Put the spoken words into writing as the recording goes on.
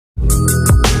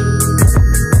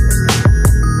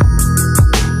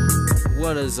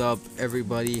What is up,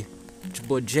 everybody? It's your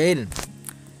boy Jaden,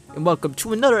 and welcome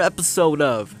to another episode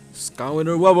of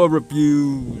Skylanders Wubble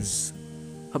Reviews.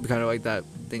 Hope you kind of like that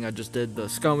thing I just did, the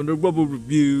Skylanders Wubble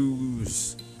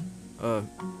Reviews.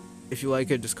 If you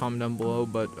like it, just comment down below.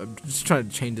 But I'm just trying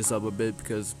to change this up a bit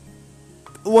because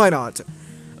why not?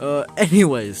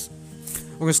 Anyways,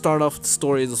 we're gonna start off the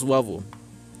story of this level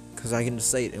because I can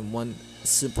just say it in one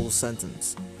simple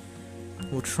sentence.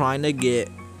 We're trying to get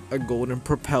a golden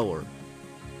propeller.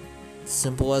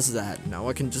 Simple as that. Now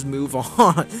I can just move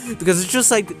on because it's just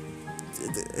like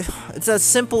it's as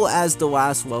simple as the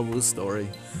last level story.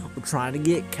 We're trying to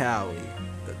get Callie.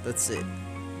 That's it.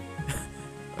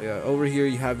 Yeah, over here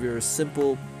you have your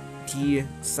simple T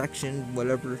section,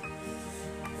 whatever.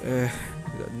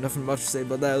 Nothing much to say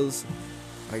about those.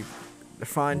 Like, they're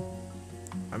fine.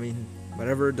 I mean,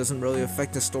 whatever. It doesn't really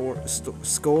affect the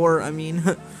score. I mean,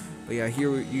 but yeah,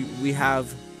 here we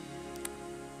have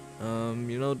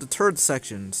you know, the third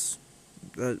sections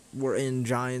that were in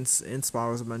Giants and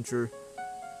Spiral's Adventure.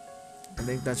 I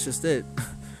think that's just it.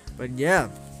 But yeah,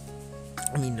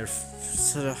 I mean, they're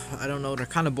I don't know, they're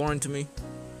kind of boring to me.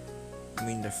 I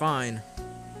mean, they're fine,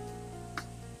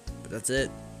 but that's it.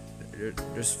 They're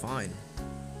just fine.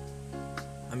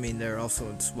 I mean, they're also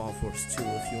in Small Force too,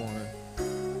 if you wanna.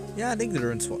 Yeah, I think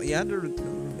they're in Small. Yeah, they're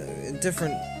in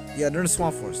different. Yeah, they're in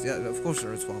Small Force. Yeah, of course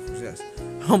they're in Small Force. Yes,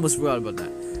 I almost forgot about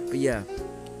that. But yeah,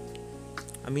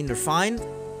 I mean, they're fine.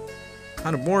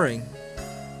 Kind of boring,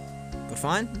 but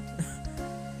fine.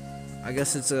 I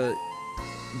guess it's a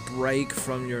break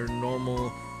from your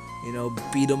normal, you know,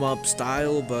 beat 'em up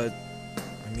style. But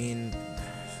I mean,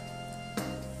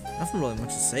 nothing really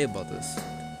much to say about this.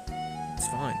 It's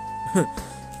fine.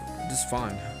 Just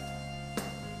fine.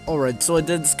 Alright, so I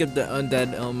did skip the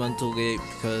Undead Elemental Gate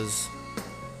because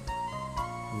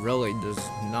really there's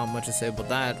not much to say about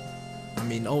that. I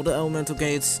mean, all the Elemental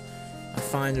Gates I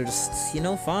find they're just, you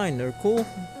know, fine. They're cool.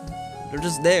 They're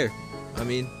just there. I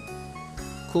mean,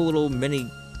 cool little mini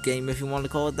game if you want to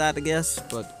call it that, I guess.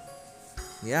 But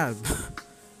yeah.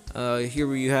 Here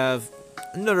we have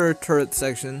another turret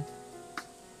section.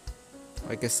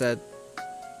 Like I said,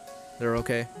 they're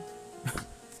okay.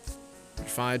 They're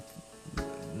fine,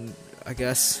 I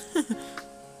guess.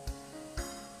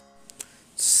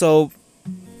 So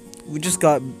we just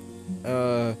got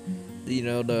you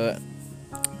know, the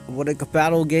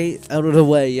battle gate out of the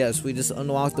way. Yes, we just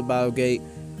unlocked the battle gate,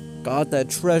 got that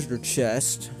treasure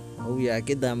chest. Oh yeah,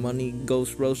 get that money,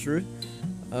 Ghost Roaster.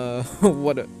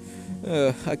 What a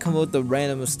I come up with the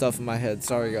random stuff in my head,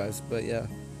 sorry guys. But yeah,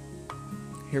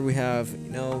 here we have,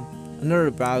 you know,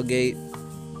 another battle gate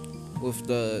with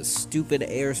the stupid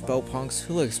air spell punks.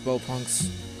 Who likes spell punks?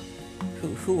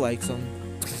 Who likes them?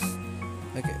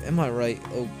 Like, am I right?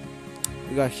 Oh,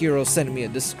 we got Hero sending me a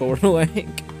Discord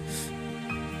link.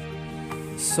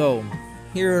 So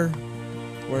here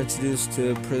we're introduced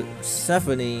to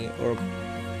Persephone, or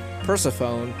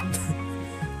Persephone.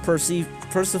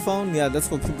 Persephone? Yeah, that's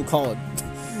what people call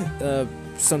it.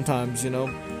 Sometimes, you know,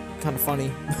 kind of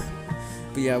funny.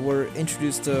 But yeah, we're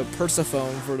introduced to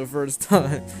Persephone for the first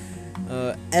time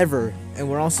ever, and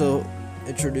we're also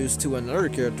introduced to another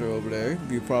character over there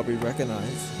you probably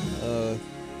recognize.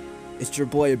 It's your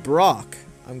boy Brock.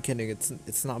 I'm kidding.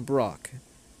 It's not Brock.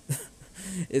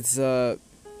 It's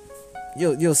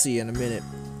you'll see in a minute.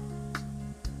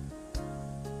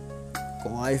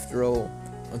 Life throw,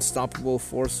 unstoppable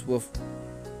force with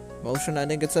motion. I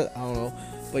think it's I don't know,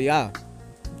 but yeah,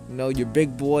 you know, your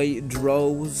big boy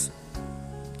droves.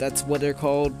 That's what they're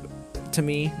called to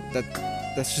me.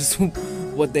 That's just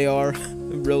what they are,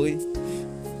 really.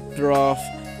 They're off.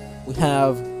 We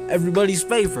have everybody's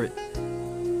favorite,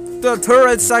 the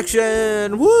turret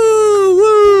section. Woo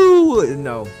woo!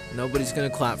 No, nobody's gonna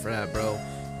clap for that, bro.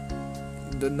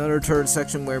 Another turret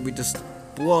section where we just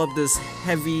blow up this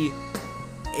heavy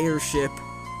airship,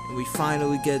 and we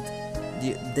finally get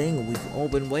the thing we've all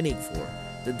been waiting for.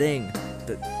 The thing,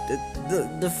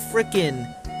 the frickin'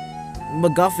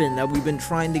 MacGuffin that we've been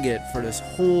trying to get for this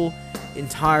whole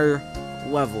entire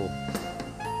level.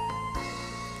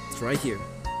 It's right here.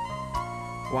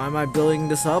 Why am I building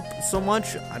this up so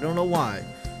much? I don't know why,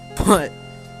 but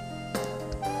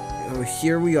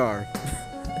here we are.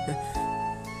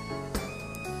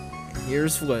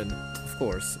 Here's Flynn, of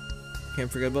course. Can't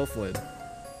forget about Flynn.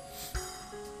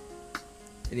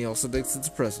 And he also thinks it's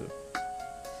impressive.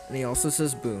 And he also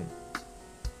says boom.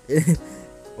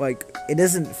 Like, it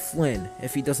isn't Flynn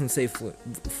if he doesn't say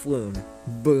Floon.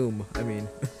 Boom, I mean.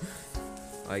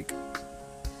 Like,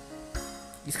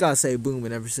 he's gotta say boom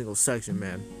in every single section,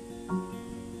 man.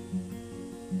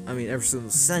 I mean, every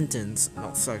single sentence,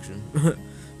 not section.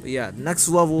 But yeah, next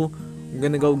level, I'm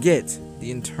gonna go get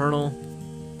the internal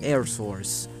air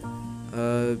source.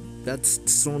 That's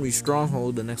Stormy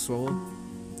Stronghold, the next level.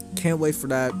 Can't wait for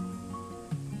that.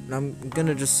 And I'm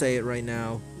gonna just say it right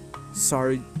now.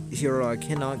 Sorry, Hero, I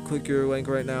cannot click your link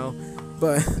right now.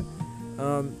 But,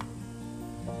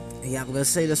 yeah, I'm gonna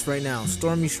say this right now.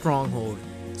 Stormy Stronghold.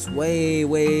 It's way,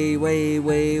 way, way,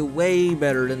 way, way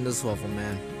better than this level,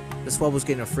 man. This level's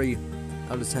getting a 3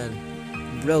 out of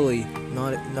 10. Really,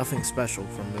 nothing special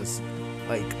from this.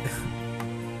 Like,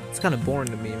 it's kind of boring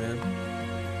to me, man.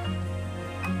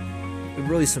 It's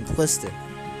really simplistic,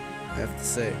 I have to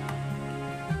say.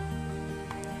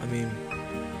 I mean,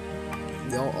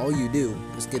 all you do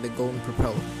is get a golden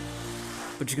propeller.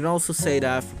 But you can also say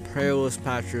that for Perilous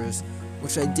Patchers,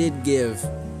 which I did give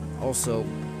also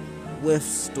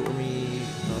with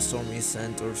not Stormy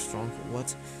Ascent or Stronghold.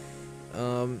 What?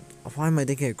 Why am I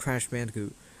thinking of Crash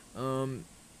Bandicoot?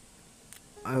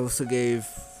 I also gave,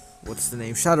 what's the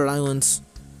name? Shattered Islands,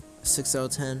 6 out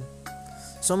of 10.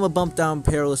 So I'm gonna bump down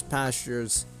Perilous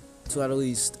Pastures to at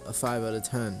least a 5 out of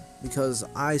 10 because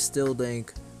I still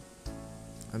think,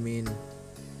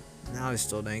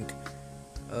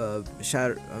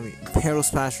 Perilous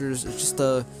Pastures is just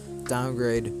a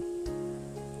downgrade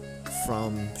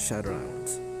from Shattered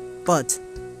Islands. But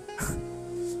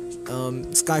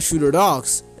Sky Shooter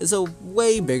Dogs is a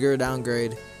way bigger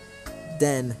downgrade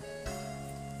than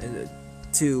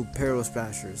to Perilous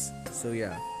Pastures. So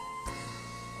yeah.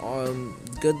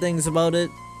 Good things about it.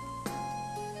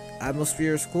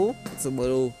 Atmosphere is cool. It's a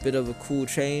little bit of a cool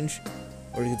change,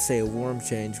 or you could say a warm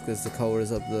change because the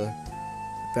colors of the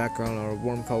background are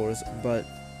warm colors. But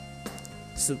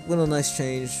it's a little nice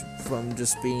change from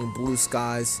just being blue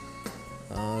skies.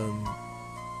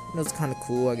 It's kind of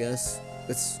cool, I guess.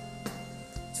 It's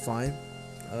fine.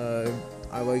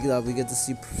 I like that we get to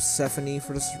see Persephone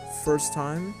for the first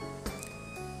time.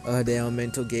 The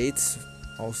elemental gates,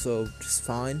 also just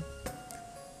fine.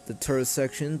 The turret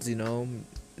sections,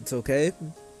 it's okay.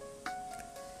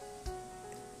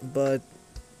 But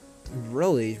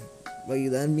really, like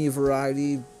the enemy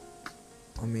variety,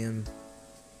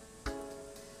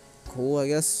 cool, I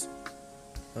guess.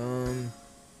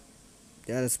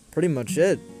 Yeah, that's pretty much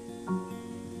it.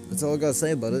 That's all I gotta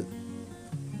say about it.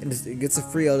 And it gets a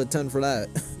 3 out of 10 for that.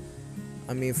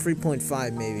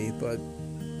 3.5 maybe, but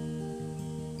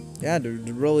yeah, there's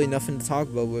really nothing to talk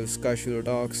about with Sky Shooter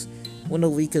Dogs. One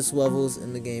of the weakest levels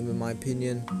in the game, in my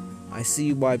opinion. I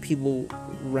see why people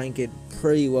rank it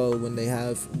pretty low when they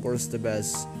have worst to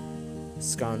best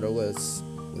Skylander lists,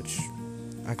 which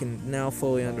I can now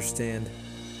fully understand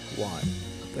why.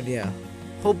 But yeah,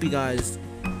 hope you guys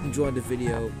enjoyed the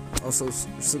video. Also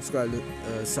subscribe to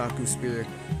Saku Spirit.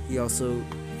 He has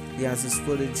his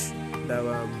footage that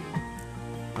I'm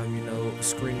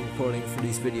screen recording for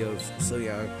these videos. So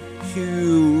yeah,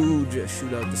 huge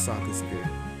shout out to Saku Spirit.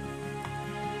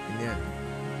 And yeah,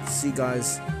 see you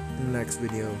guys in the next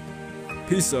video.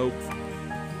 Peace out.